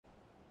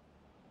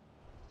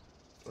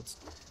Let's...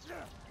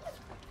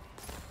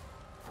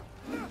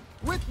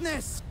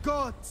 Witness,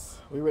 gods!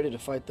 Are we ready to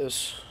fight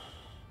this?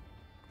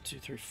 2,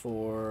 3,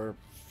 4,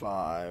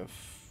 5.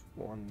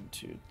 1,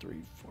 2,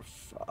 3, 4,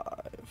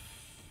 5.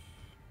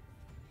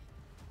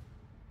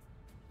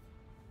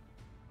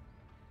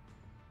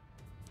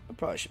 I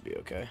probably should be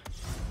okay.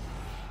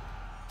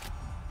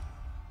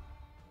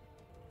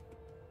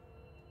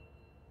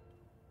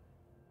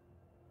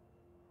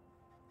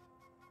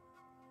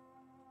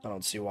 I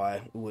don't see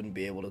why we wouldn't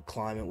be able to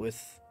climb it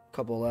with a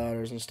couple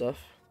ladders and stuff.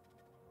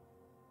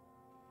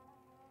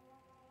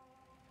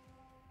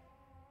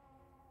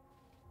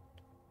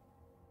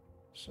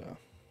 So.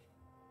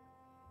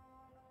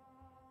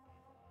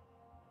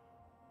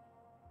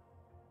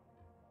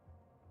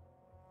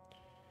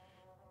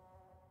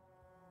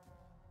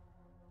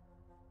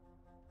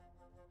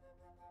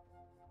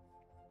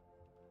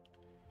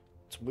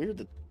 It's weird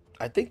that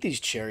I think these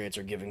chariots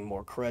are giving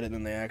more credit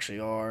than they actually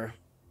are.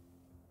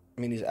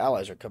 I mean, these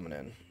allies are coming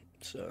in,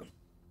 so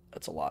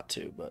that's a lot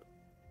too, but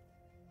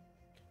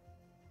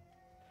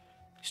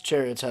these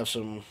chariots have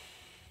some...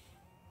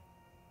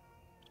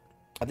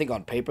 I think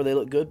on paper they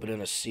look good, but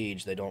in a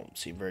siege they don't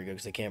seem very good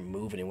because they can't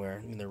move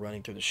anywhere. I mean, they're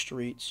running through the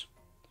streets,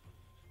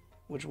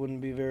 which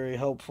wouldn't be very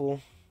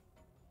helpful.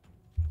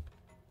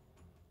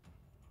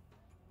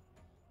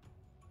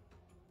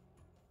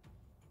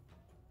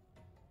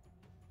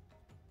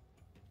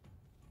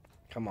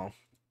 Come on.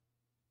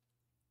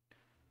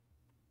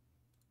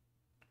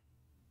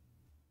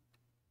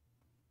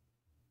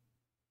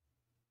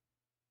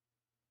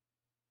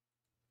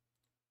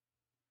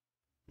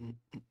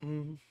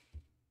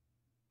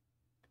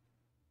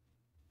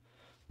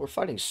 We're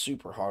fighting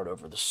super hard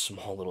over this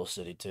small little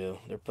city too.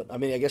 I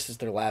mean, I guess it's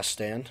their last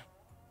stand,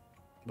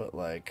 but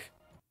like,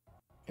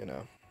 you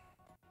know,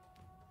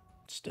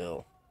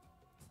 still.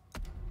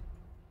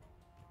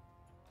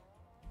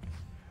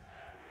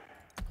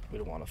 We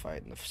don't want to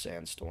fight in the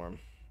sandstorm.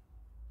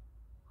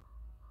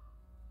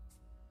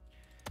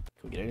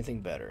 Can we get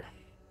anything better?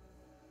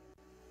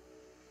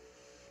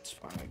 It's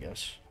fine, I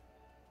guess.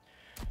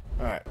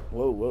 Alright.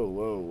 Whoa, whoa,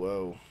 whoa,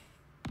 whoa.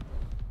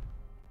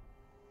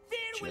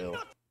 Chill.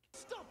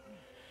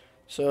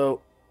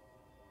 So...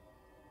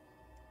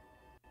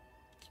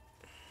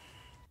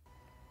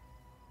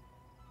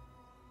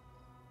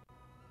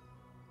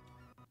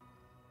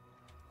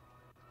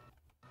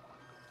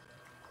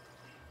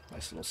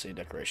 nice little city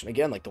decoration.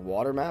 Again, like, the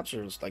water maps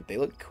are just, like, they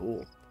look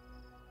cool.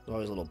 There's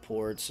always little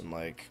ports and,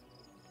 like...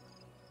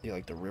 you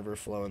like the river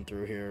flowing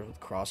through here with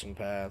crossing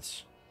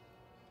paths.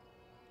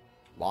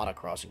 A lot of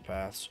crossing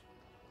paths.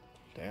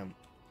 Damn.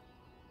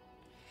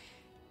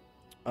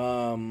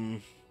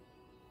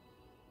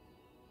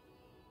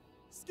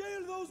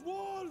 Scale those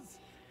walls!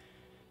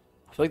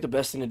 I feel like the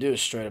best thing to do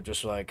is straight up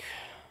just like...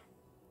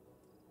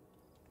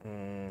 Let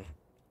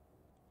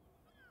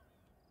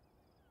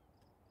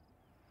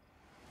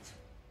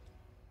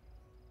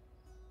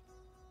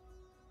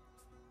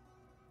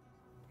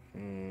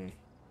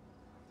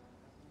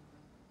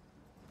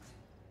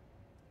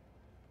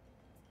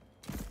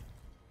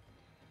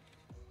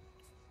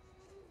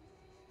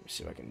me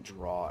see if I can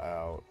draw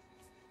out.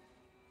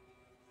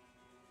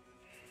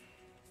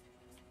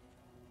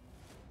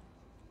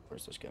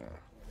 Where's this gonna...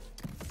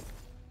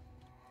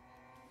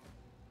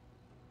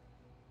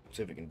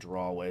 see if we can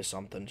draw away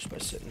something just by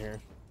sitting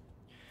here.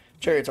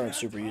 Chariots aren't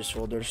super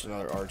useful. They're just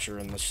another archer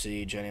in the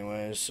siege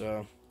anyways,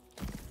 so...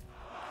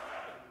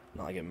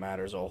 not like it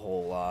matters a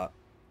whole lot.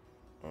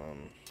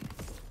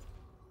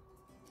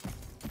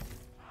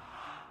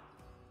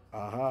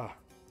 Aha.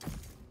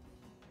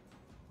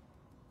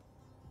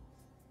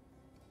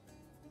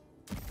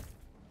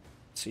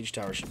 Siege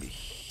tower should be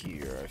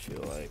here, I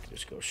feel like.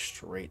 Just go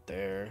straight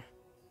there.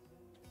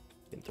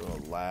 You can throw a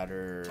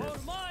ladder.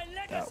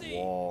 That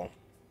wall.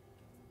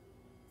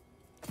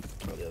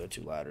 Throw the other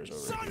two ladders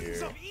over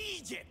here. Of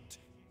Egypt!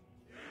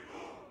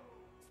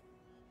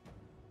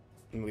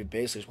 And we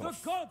basically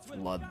just want to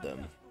flood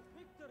them.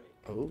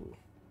 Oh.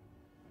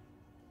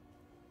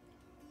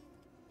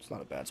 It's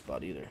not a bad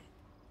spot either.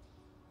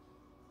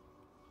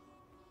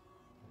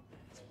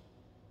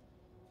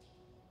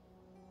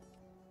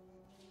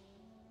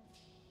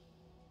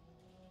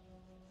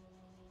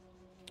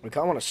 We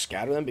kind of want to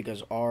scatter them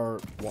because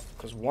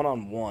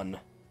one-on-one,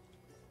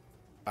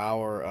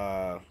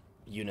 our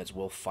units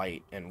will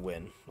fight and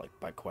win, like,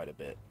 by quite a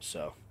bit.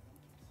 So,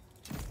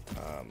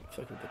 if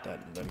I can put that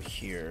in them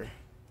here.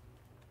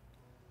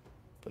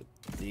 Put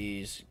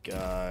these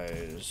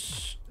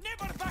guys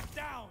Never back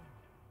down!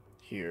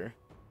 here.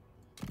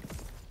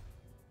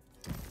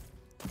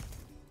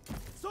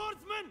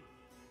 Swordsman!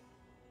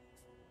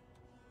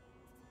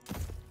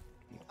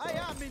 I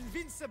am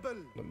invincible!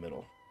 In the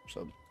middle.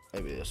 So,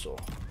 maybe this will...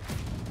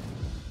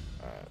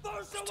 Alright,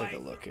 let's take a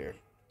look here.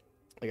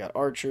 I got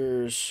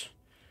archers.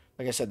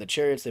 Like I said, the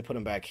chariots, they put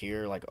them back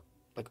here. Like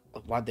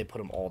why'd they put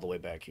them all the way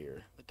back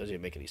here? It doesn't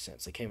even make any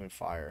sense. They came in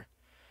fire.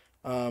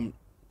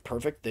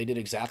 Perfect. They did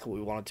exactly what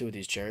we wanted to with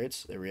these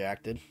chariots. They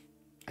reacted.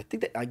 I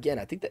think that, again,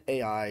 the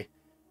AI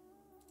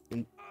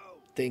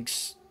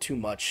thinks too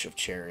much of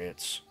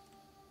chariots.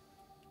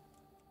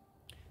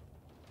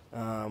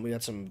 We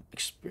got some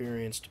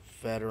experienced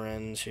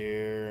veterans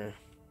here.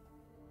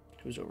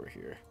 Who's over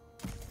here?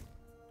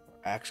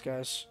 Axe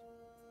guys?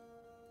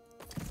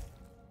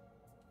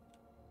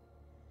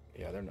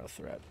 Yeah, they're no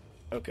threat.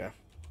 Okay.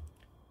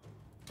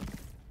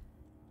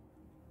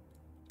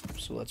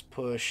 So let's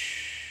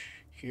push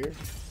here.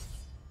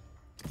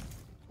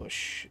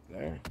 Push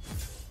there.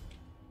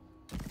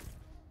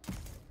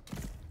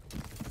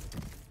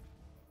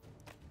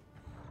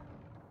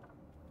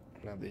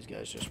 Now these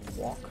guys just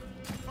walk.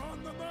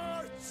 On the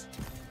march!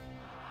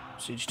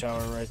 Siege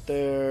tower right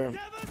there.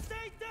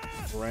 Devastate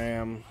them!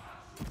 Ram.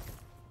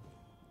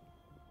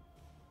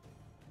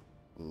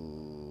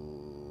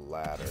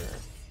 Ladder.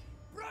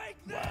 Break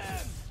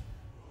them!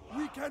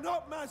 We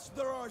cannot match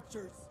their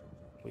archers.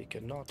 We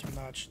cannot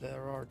match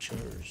their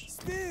archers.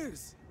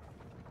 Spears!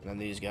 And then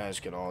these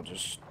guys can all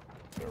just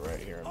go right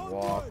here and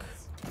walk.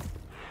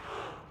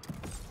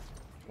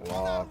 On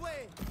our Walk.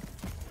 way!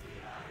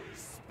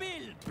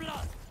 Spill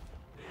blood!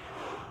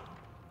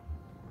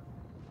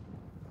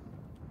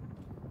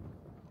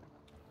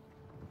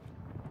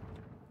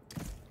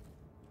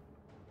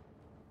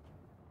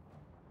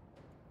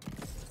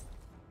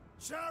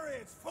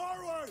 Chariots,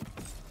 forward!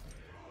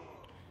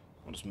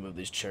 I'll just move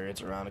these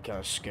chariots around to kind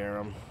of scare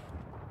them.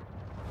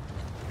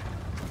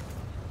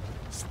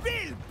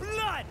 Spill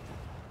blood!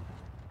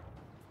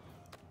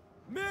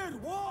 Mere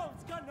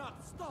walls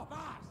cannot stop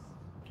us!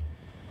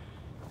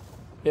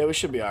 Yeah, we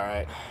should be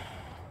alright.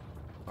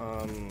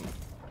 Archers!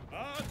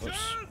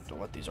 Let's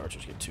don't let these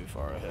archers get too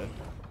far ahead.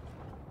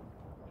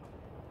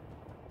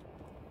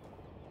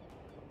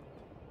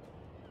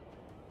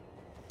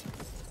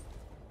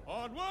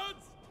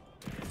 Onwards!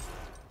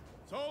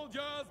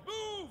 Soldiers,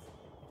 move!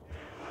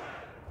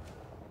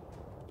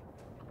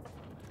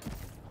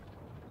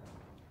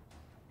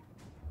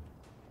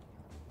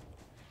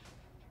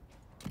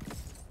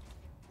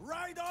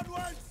 Ride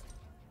onwards!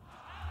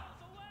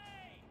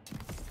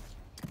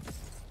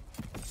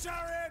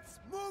 Chariots,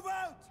 move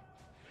out!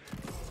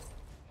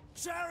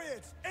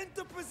 Chariots,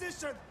 into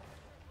position!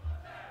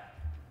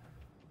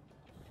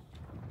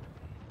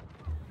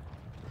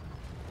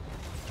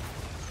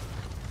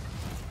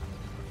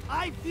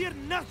 I fear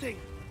nothing!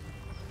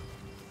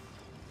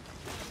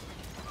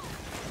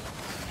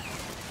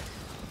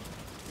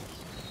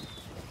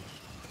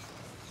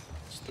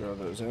 Let's throw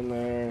those in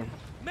there.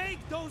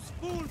 Make those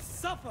fools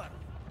suffer!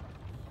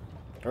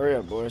 Hurry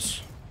up,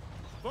 boys.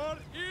 For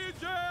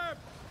Egypt!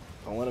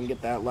 Don't let them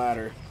get that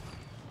ladder.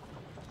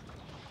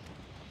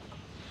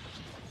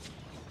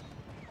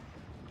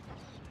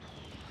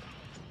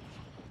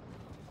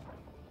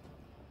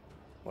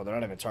 Well, they're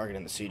not even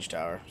targeting the siege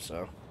tower,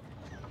 so.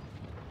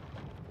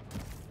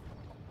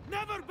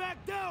 Never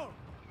back down!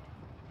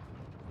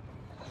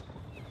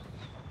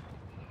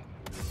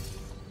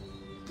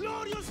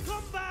 Glorious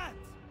combat!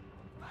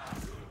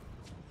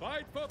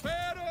 Fight for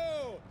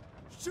Pharaoh!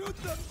 Shoot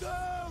them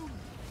down!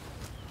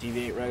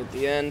 Deviate right at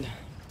the end.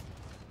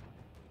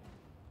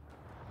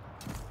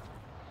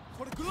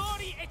 For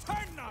glory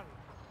eternal!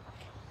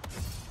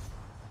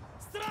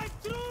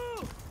 Strike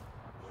through!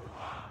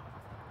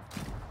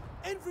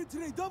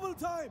 Infantry double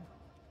time!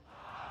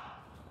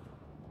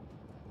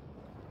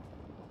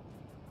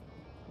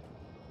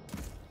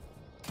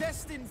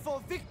 Destined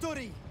for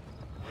victory!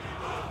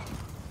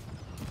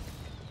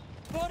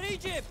 For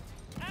Egypt!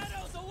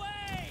 Arrows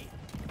away!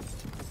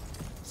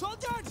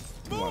 Soldiers,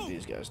 We want move!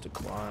 these guys to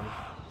climb.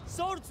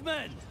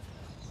 Swordsmen!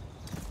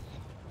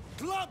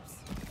 Clubs!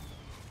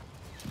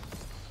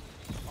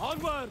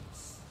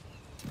 Onwards!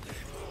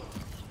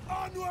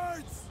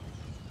 Onwards!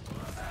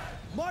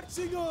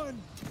 Marching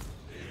on!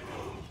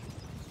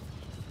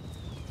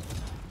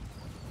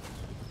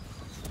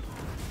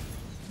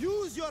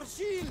 Use your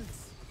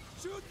shields!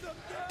 Shoot them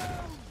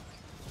down!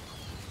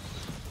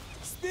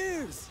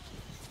 Spears!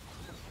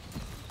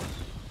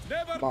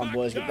 Never Come on,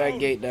 boys, get that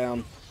gate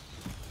down.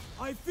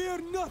 I fear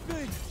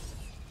nothing!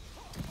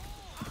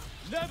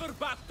 Never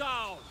back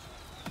down!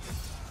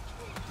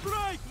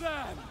 Break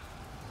them!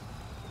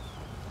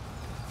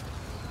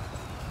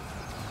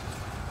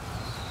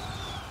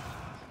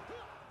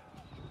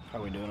 How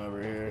are we doing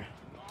over here?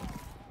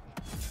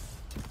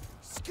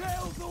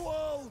 Scale the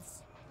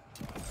walls!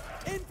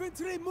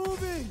 Infantry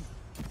moving!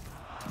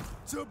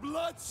 To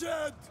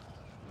bloodshed!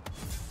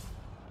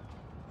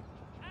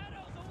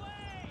 Arrows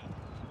away!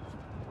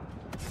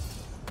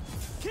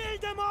 Kill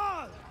them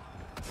all!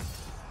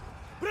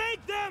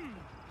 Break them!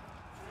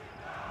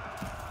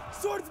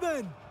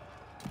 Swordsmen!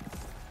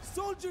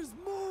 Soldiers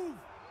move!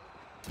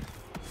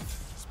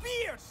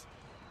 Spears!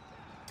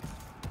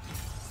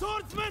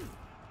 Swordsmen!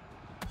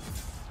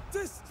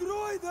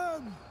 Destroy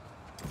them!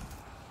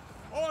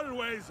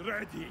 Always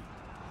ready!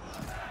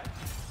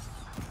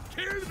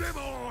 Kill them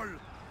all!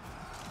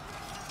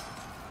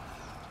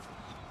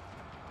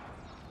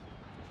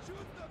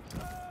 Shoot them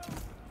down!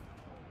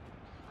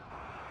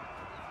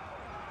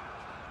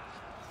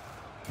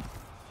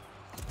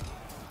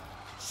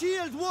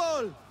 Shield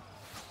wall!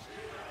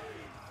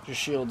 Your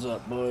shields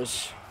up,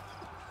 boys.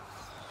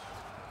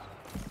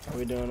 How are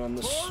we doing on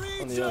this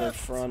on the other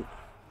front?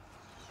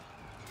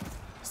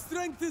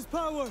 Strength is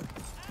power!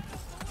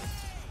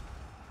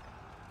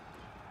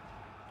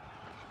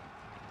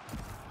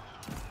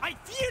 I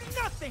fear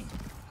nothing!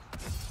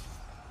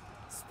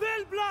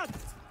 Spill blood!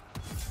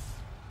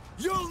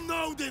 You'll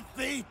know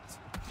defeat!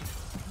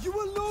 You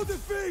will know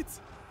defeat!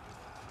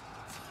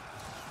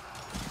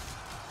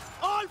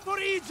 All for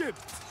Egypt!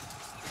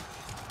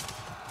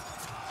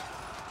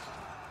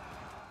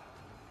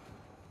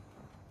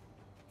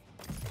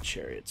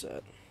 Chariots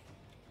at.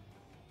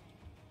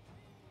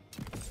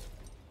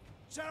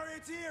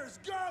 Charioteers,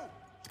 go!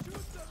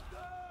 Shoot them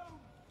down!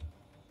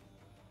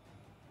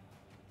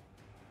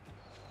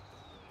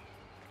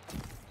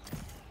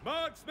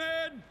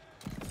 Marksmen!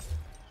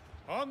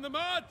 On the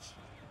march!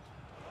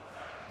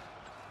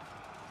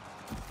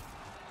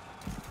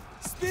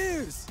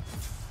 Spears!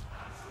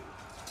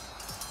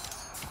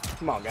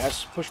 Come on,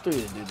 guys. Push through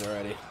these dudes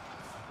already.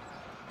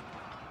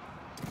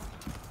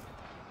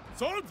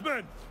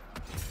 Swordsmen!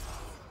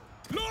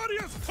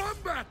 Glorious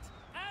combat!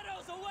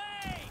 Arrows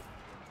away!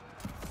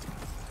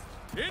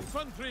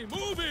 Infantry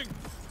moving!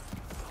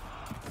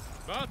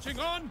 Marching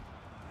on!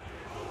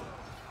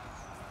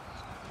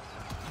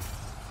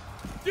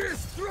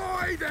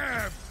 Destroy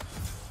them!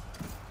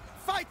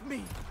 Fight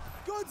me!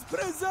 Gods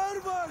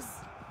preserve us!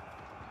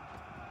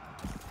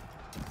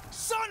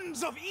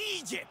 Sons of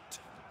Egypt!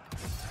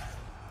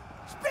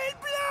 Spill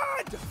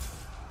blood!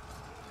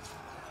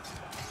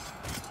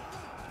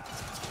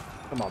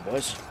 Come on,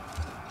 boys.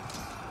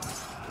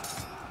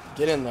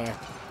 Get in there.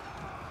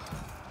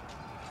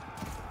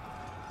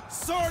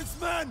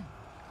 Swordsmen!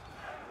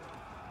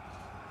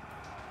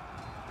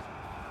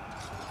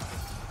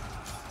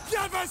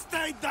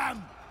 Devastate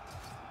them!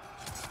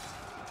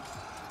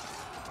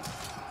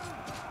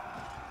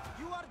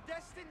 You are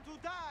destined to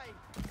die!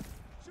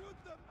 Shoot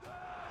them down!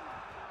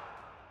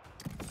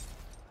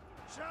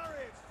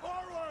 Chariots,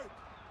 forward!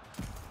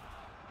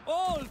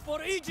 All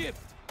for Egypt!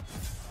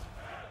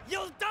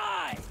 You'll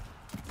die!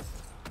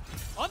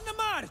 On the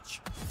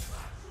march!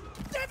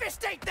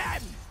 Devastate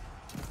them!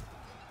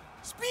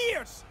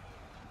 Spears!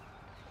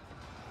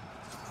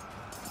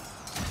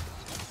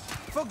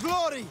 For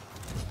glory!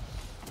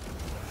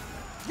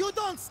 You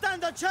don't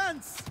stand a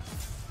chance!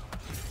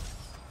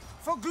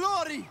 For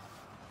glory!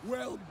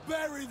 We'll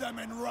bury them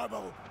in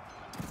rubble!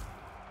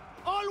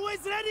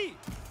 Always ready!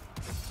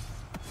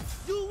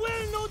 You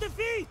will know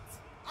defeat!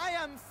 I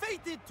am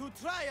fated to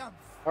triumph!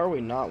 How are we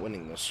not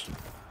winning this,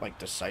 like,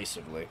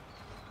 decisively?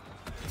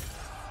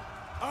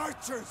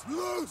 Archers,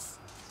 loose!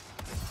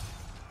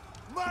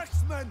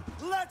 Marksmen,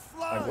 let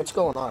fly! Like, what's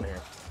going on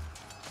here?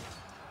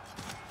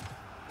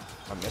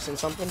 Am I missing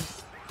something?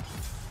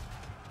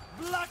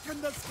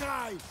 Blacken the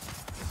sky!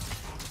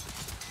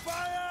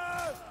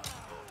 Fire!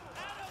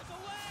 Arrows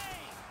away!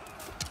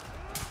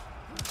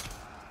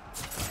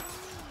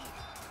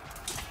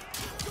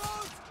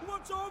 Gods,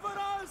 watch over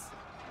us!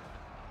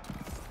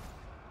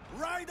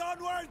 Ride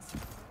onwards!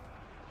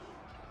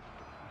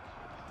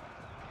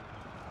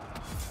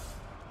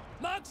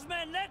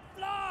 Marksmen, let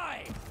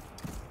fly!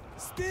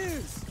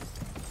 Spears!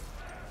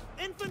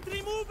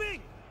 Infantry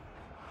moving!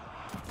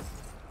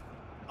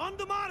 On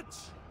the march!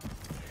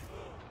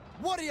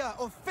 Warrior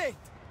of fate!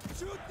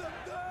 Shoot them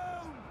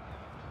down!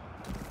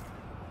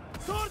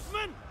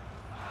 Swordsmen!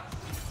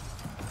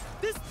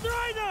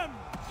 Destroy them!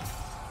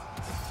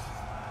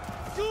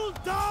 You'll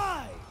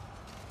die!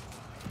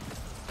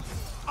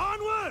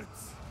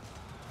 Onwards!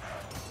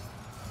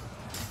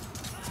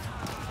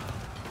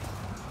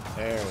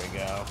 There we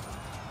go.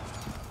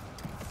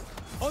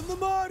 On the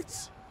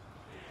march!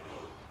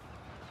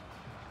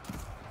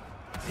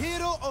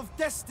 Hero of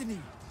destiny!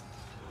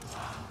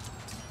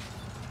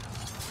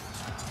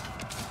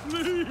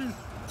 Please!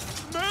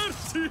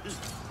 Mercy!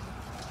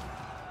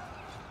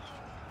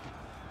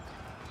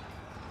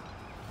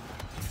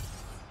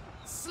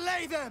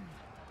 Slay them!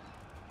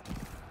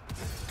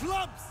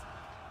 Clubs!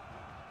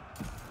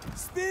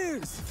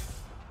 Spears!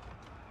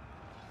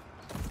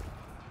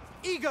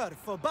 Eager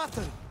for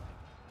battle!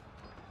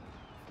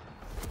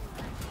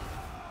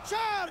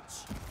 Charge!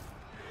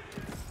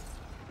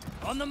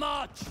 On the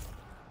march!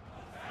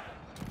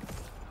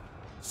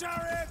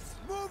 Chariots,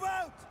 move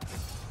out!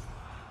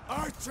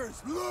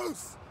 Archers,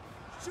 loose!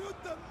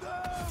 Shoot them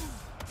down!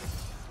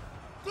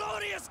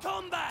 Glorious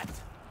combat!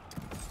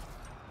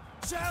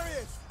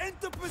 Chariots,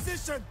 into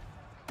position!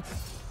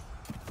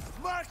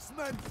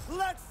 Marksmen,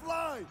 let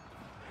fly!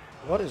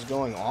 What is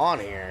going on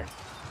here?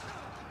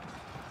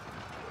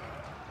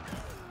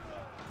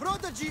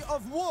 Prodigy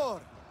of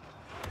war!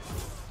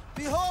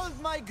 Behold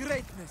my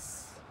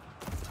greatness!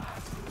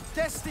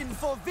 Destined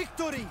for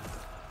victory!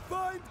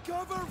 Find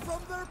cover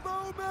from their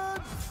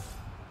bowmen!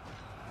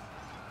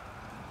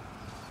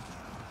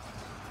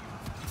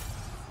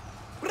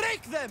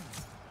 Break them!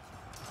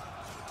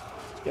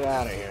 Get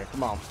out of here.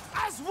 Come on.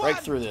 As one! Break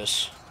through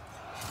this.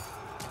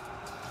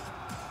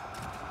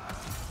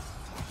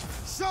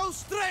 Show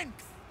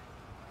strength!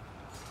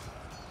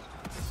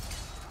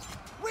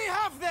 We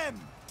have them!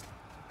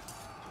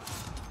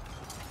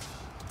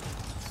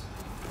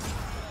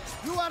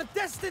 You are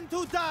destined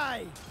to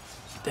die!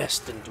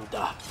 Destined to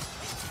die.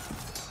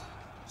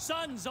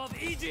 Sons of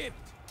Egypt!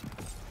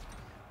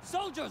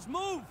 Soldiers,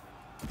 move!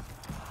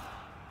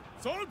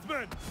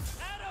 Swordsmen!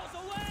 Arrows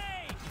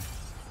away!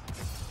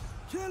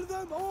 Kill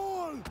them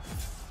all!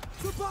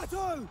 To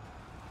battle!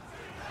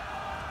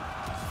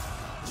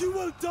 You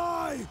will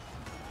die!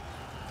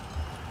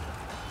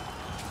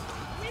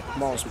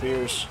 Come on,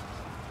 spears.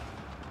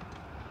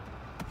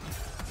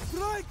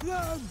 Strike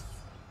them!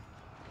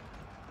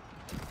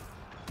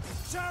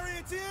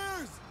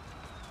 Charioteers!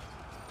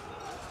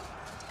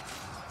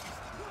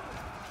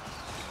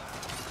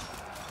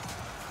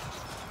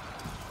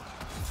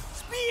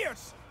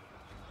 Spears!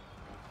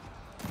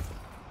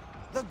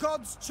 The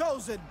gods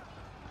chosen!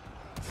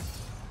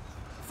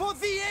 For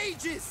the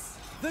ages!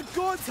 The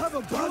gods have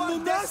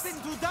abandoned us!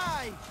 destined to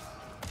die!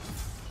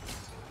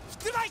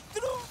 Strike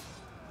through!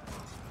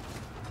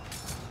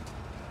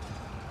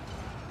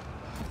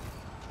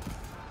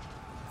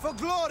 For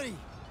glory!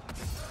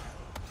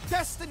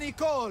 Destiny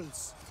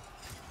calls!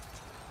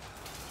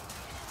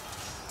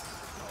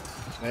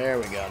 There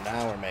we go.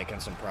 Now we're making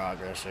some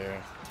progress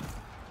here.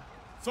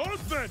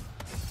 Swordsmen!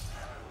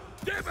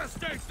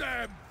 Devastate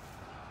them!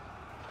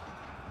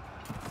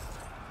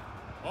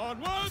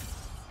 Onward!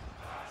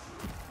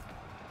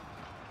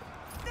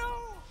 No!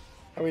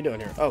 How are we doing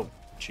here? Oh,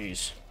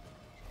 jeez.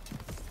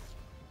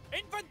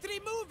 Infantry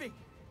moving!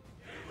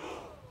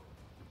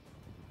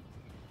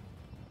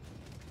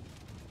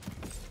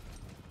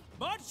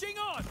 Marching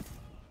on!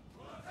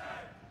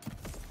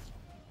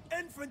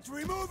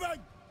 Infantry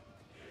moving!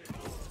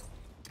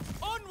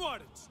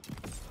 Onwards!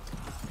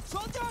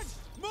 Soldiers,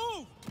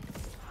 move!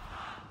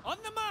 On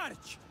the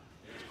march!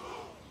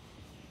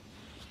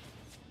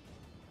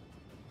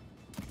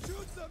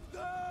 Shoot them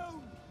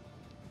down!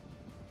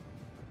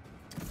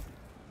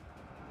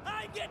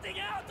 I'm getting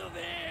out of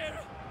here!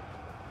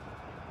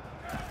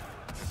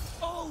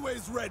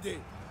 Always ready!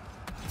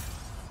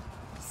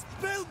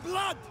 Spill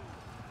blood!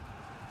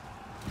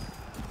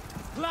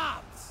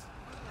 Clouds!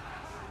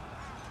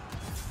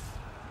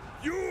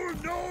 You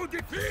know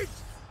defeat!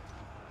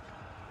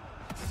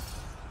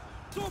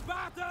 To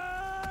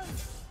battle!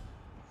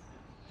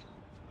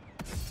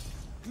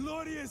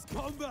 Glorious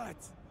combat!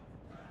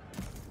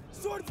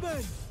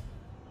 Swordsmen!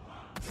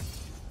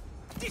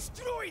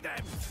 Destroy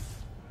them!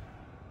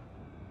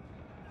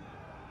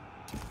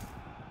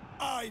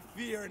 I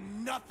fear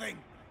nothing!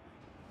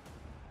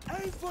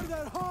 Aim for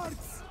their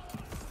hearts!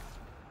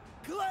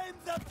 Claim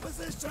that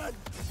position!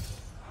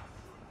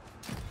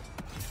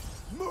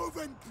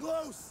 Moving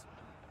close!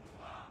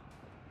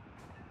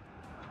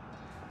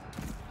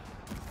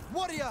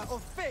 Warrior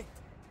of fate!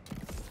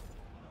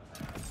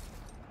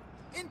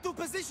 Into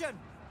position!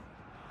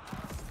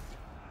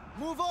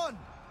 Move on!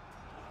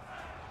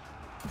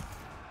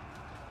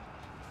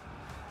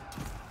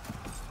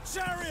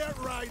 Chariot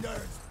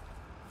riders!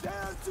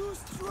 They're too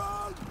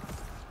strong!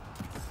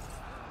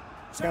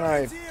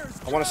 I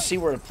want to see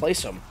where to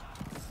place them.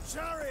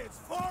 Chariots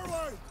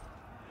forward!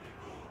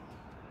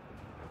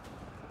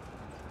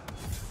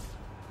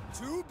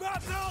 To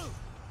battle!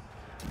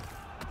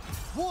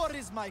 War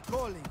is my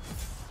calling.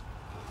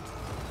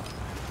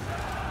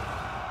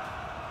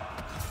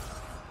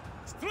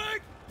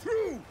 Strike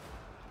through!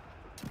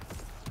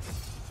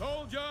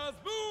 Soldiers,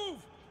 move!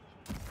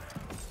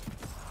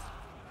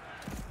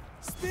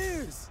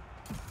 Spears!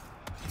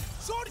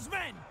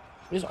 Swordsmen!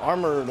 These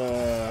armored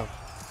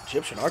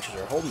Egyptian archers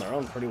are holding their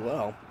own pretty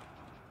well.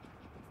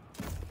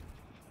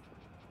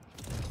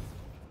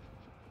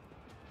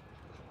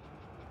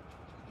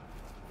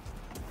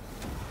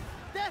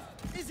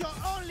 Death is your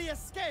only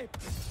escape!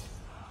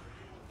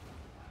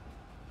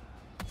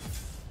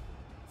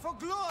 For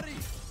glory!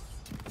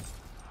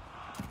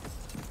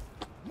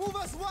 Move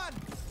as one!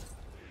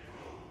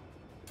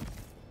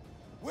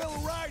 We'll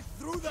ride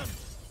through them!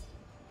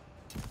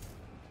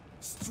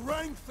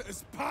 Strength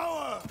is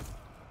power!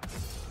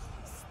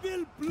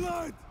 Spill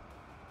blood!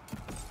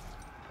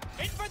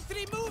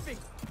 Infantry moving!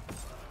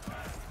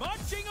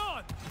 Marching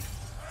on!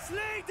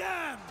 Slay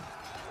them!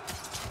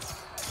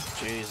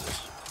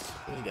 Jesus.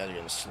 These guys are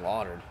getting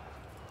slaughtered.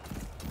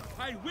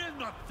 I will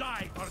not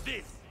die for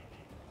this!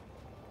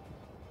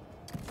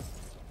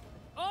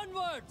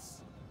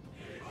 Onwards!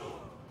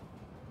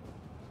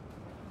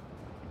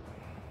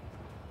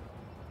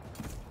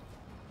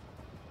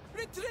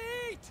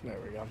 Retreat! There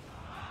we go.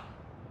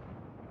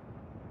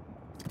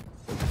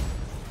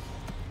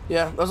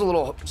 Yeah, that was a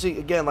little... See,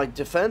 again, like,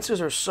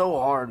 defenses are so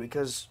hard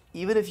because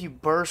even if you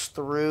burst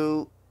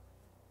through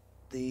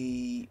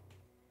the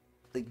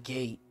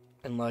gate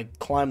and, like,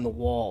 climb the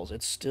walls,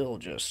 it's still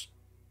just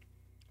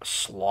a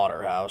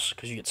slaughterhouse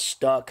because you get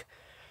stuck.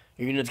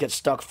 Your units get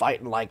stuck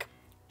fighting, like,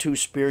 2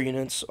 spear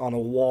units on a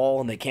wall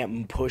and they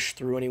can't push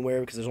through anywhere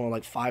because there's only,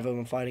 like, 5 of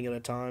them fighting at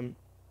a time.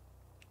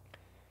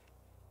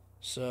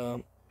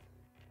 So,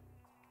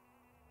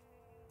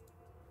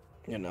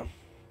 you know.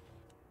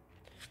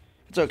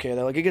 It's okay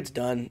though, like it gets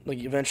done. Like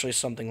eventually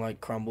something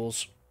like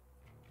crumbles.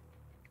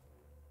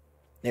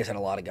 They just had a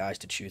lot of guys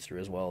to chew through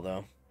as well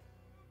though.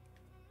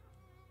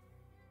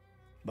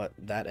 But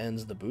that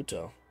ends the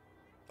Buto,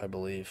 I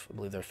believe. I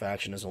believe their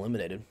faction is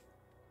eliminated.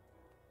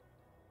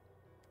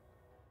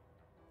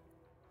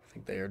 I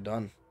think they are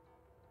done.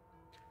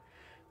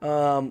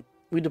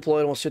 We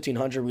deployed almost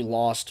 1,500. We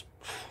lost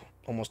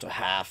almost a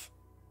half.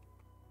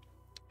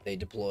 They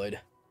deployed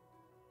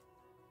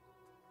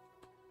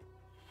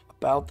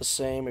about the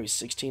same, maybe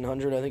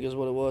 1,600, I think is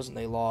what it was, and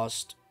they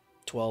lost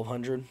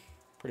 1,200,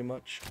 pretty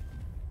much.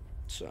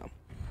 So.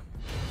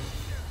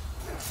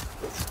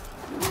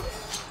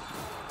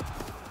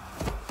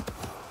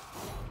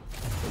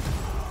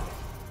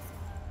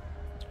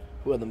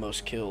 Who had the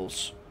most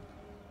kills?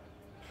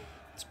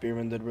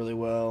 Spearman did really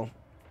well.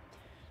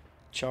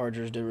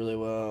 Chargers did really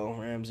well.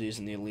 Ramesses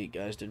and the elite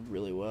guys did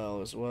really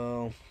well as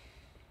well.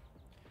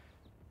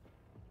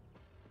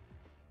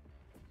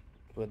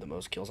 Who had the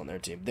most kills on their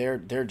team? Their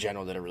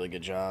general did a really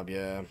good job,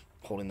 yeah.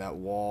 Holding that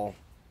wall.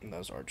 And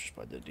those archers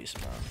probably did a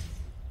decent amount.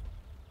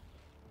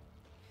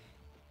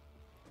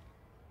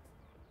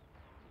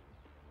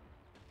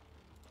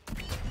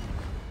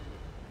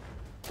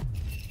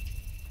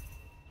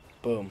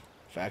 Boom.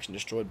 Faction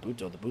destroyed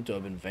Buto. The Buto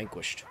have been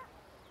vanquished.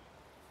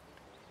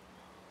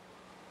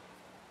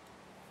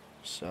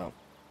 So,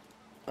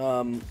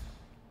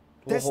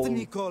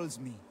 Destiny calls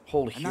me.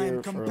 Hold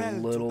here for a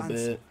little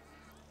bit.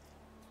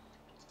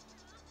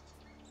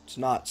 It's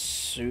not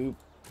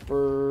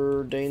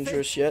super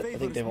dangerous yet. I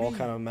think they've all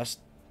kind of messed.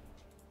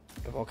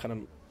 They've all kind of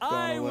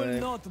gone away. I will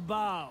not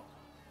bow.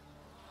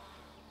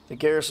 The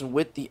garrison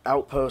with the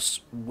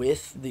outposts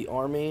with the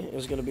army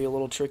is going to be a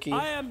little tricky.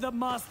 I am the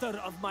master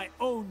of my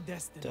own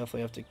destiny.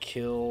 Definitely have to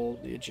kill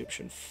the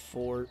Egyptian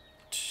fort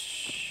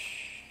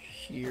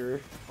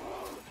here.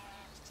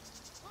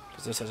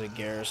 Because this has a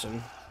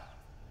garrison.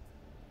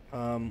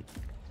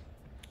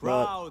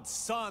 Proud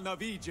son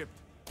of Egypt.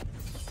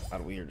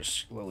 God, we are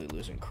just slowly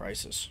losing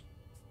crisis.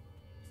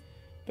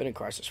 Been in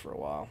crisis for a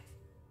while.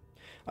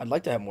 I'd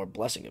like to have more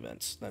blessing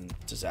events than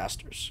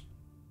disasters.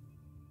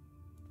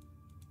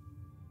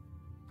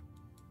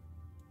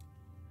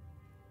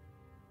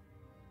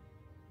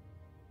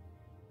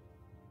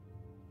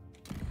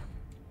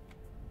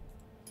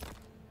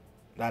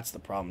 That's the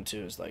problem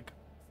too, is like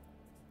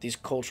these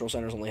cultural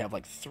centers only have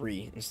like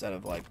 3 instead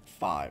of like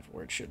 5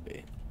 where it should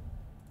be.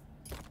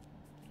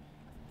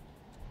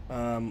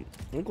 I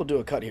think we'll do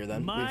a cut here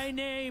then. My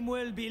name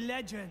will be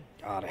legend.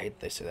 God, I hate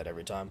they say that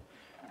every time.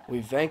 We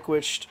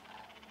vanquished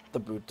the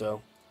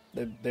Buto.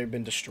 They've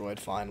been destroyed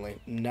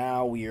finally.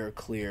 Now we are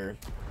clear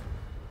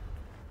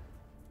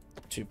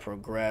to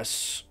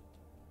progress.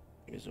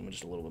 Let me zoom in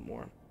just a little bit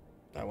more.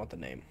 I want the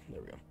name.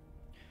 There we go.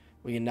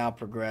 We can now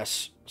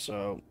progress.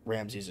 So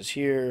Ramesses is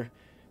here.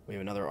 We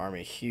have another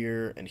army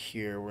here and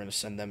here. We're going to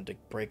send them to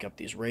break up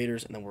these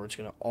raiders, and then we're just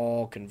going to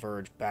all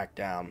converge back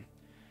down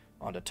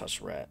onto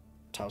Tusret.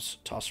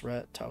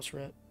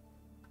 Tausret.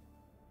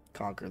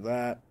 Conquer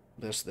that.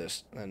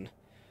 This, and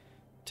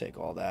take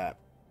all that.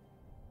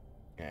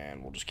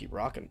 And we'll just keep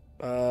rocking.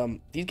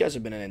 These guys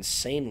have been an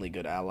insanely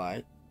good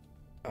ally.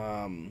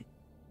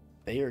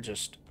 They are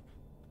just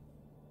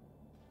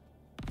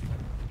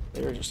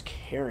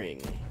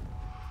carrying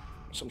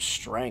some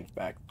strength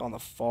back on the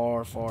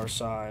far, far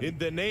side. In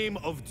the name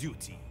of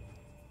duty.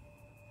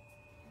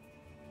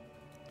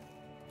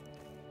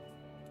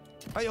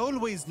 I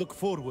always look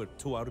forward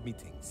to our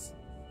meetings.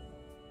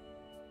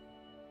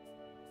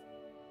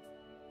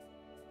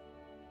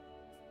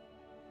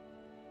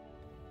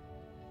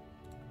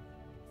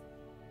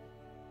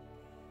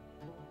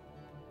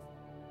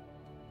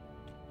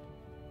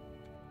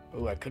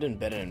 Oh, I could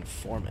embed an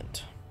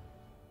informant.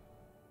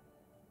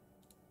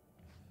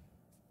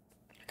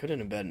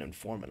 Couldn't embed an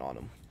informant on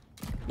him.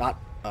 Not,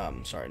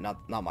 sorry,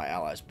 not my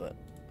allies, but...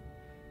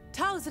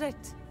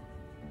 Tausret.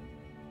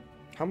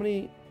 How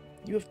many...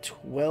 You have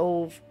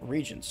 12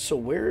 regions. So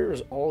where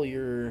is all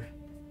your...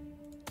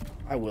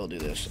 I will do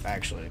this,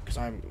 actually, because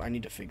I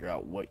need to figure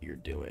out what you're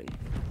doing.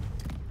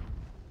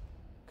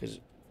 Because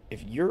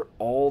if you're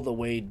all the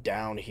way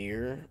down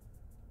here...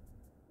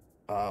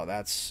 Oh,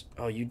 that's...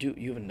 Oh, you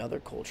have another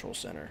cultural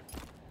center.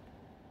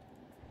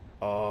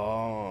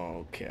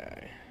 Oh,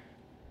 okay.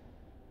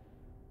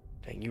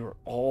 Dang, you are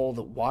all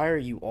the... Why are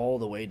you all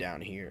the way down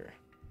here?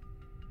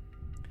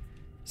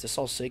 Is this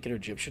all sacred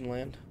Egyptian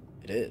land?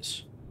 It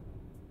is.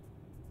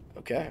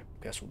 Okay,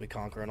 guess we'll be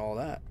conquering all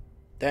that.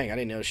 Dang, I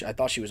didn't know. I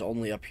thought she was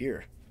only up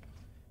here.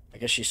 I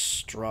guess she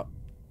struck...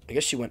 I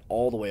guess she went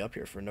all the way up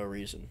here for no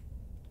reason.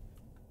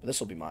 But this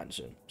will be mine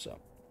soon, so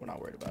we're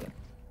not worried about it.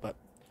 But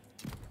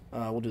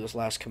we'll do this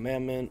last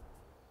commandment.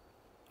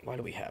 Why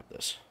do we have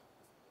this?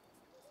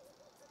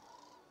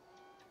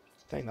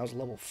 Dang, that was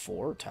level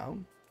 4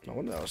 town? No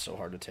wonder that was so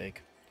hard to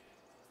take.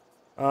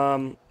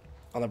 On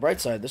the bright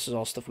side, this is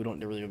all stuff we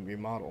don't really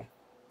remodel.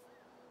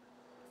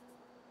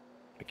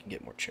 We can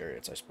get more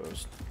chariots, I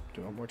suppose. Do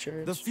we want more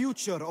chariots? The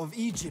future of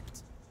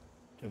Egypt.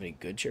 Do we have any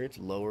good chariots?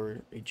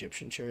 Lower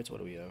Egyptian chariots? What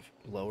do we have?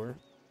 Lower?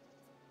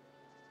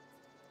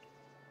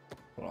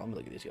 Hold on, I'm gonna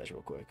look at these guys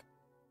real quick.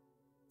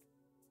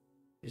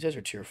 These guys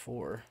are tier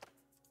 4.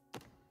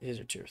 These guys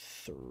are tier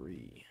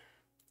 3.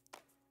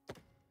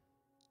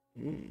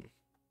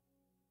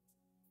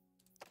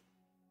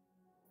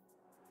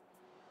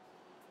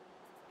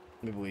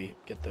 Maybe we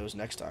get those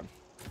next time.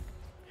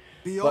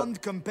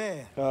 Beyond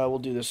compare. We'll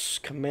do this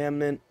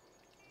commandment.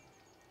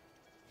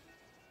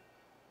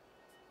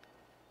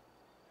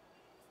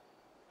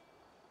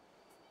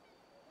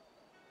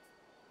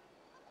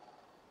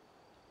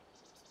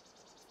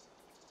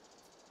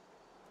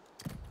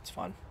 It's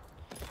fun.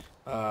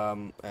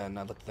 And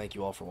I'd like to thank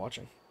you all for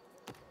watching.